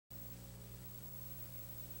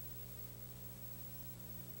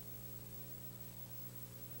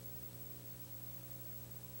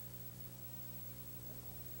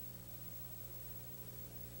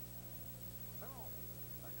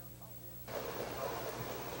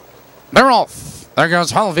They're off. There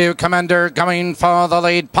goes Hallview Commander going for the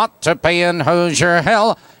lead. Pot to pay in Hoosier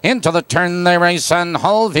Hill. Into the turn they race, and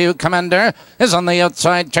Hallview Commander is on the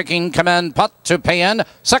outside, checking command. Pot to pay in.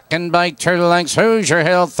 Second by 2 lengths. Hoosier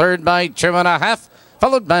Hill. Third by 2.5.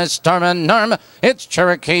 Followed by Storm and Norm. It's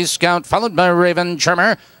Cherokee Scout, followed by Raven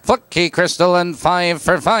Charmer, Flicky Crystal, and 5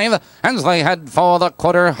 for 5. As they head for the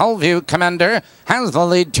quarter, Hallview Commander has the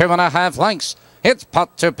lead 2.5 lengths. It's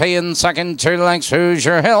Pot to pay in second, 2 lengths,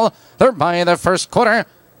 Hoosier Hill. They're by the first quarter,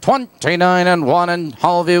 29 and 1, and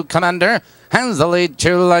Hallview Commander has the lead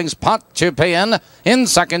 2 lengths. Pot to pay in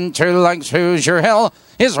second, 2 lengths, Hoosier Hill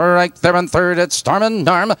is right there in third. It's Storm and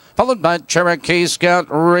Norm, followed by Cherokee Scout,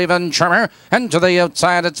 Raven Charmer, and to the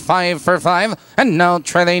outside it's 5 for 5, and now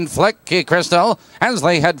trailing Flicky Crystal as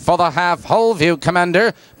they head for the half. Hallview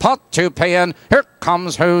Commander, Pot to pay in. Here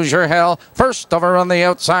comes Hoosier Hill, first over on the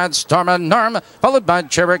outside, Storm and Norm, followed by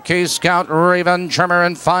Cherokee Scout, Raven Charmer,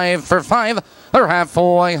 and 5 for 5. They're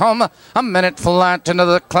halfway home, a minute flat into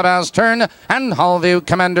the clubhouse turn, and Hallview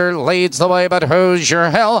Commander leads the way, but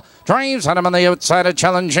Hoosier Hill drives at him on the outside. A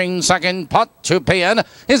challenging second. Pot to pay in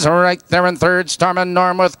is right there in third. Storm and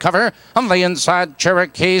Norm with cover on the inside.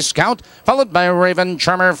 Cherokee Scout, followed by Raven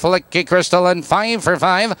Charmer, Flicky Crystal, and 5 for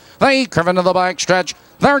 5. They curve into the back stretch.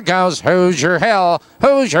 There goes Hoosier Hill.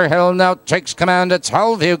 Hoosier Hill now takes command. It's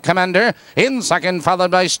Hallview Commander in second,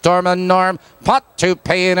 followed by Storm and Norm. Pot to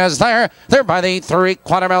pay in is there. They're by the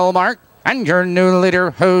 3/4 mile mark. And your new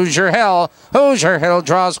leader, Hoosier Hill. Hoosier Hill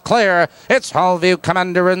draws clear. It's Hallview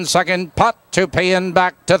Commander in second. Pot to pay in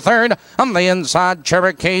back to third. On the inside,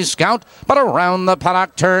 Cherokee Scout. But around the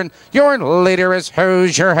paddock turn, your leader is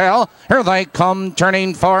Hoosier Hill. Here they come,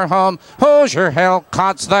 turning for home. Hoosier Hill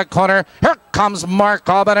cuts the corner. Here comes Mark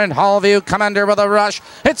Aubin and Hallview Commander with a rush.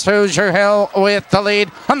 It's Hoosier Hill with the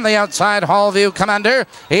lead. On the outside, Hallview Commander.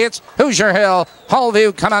 It's Hoosier Hill.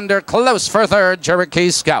 Hallview Commander close for third.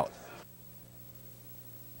 Cherokee Scout.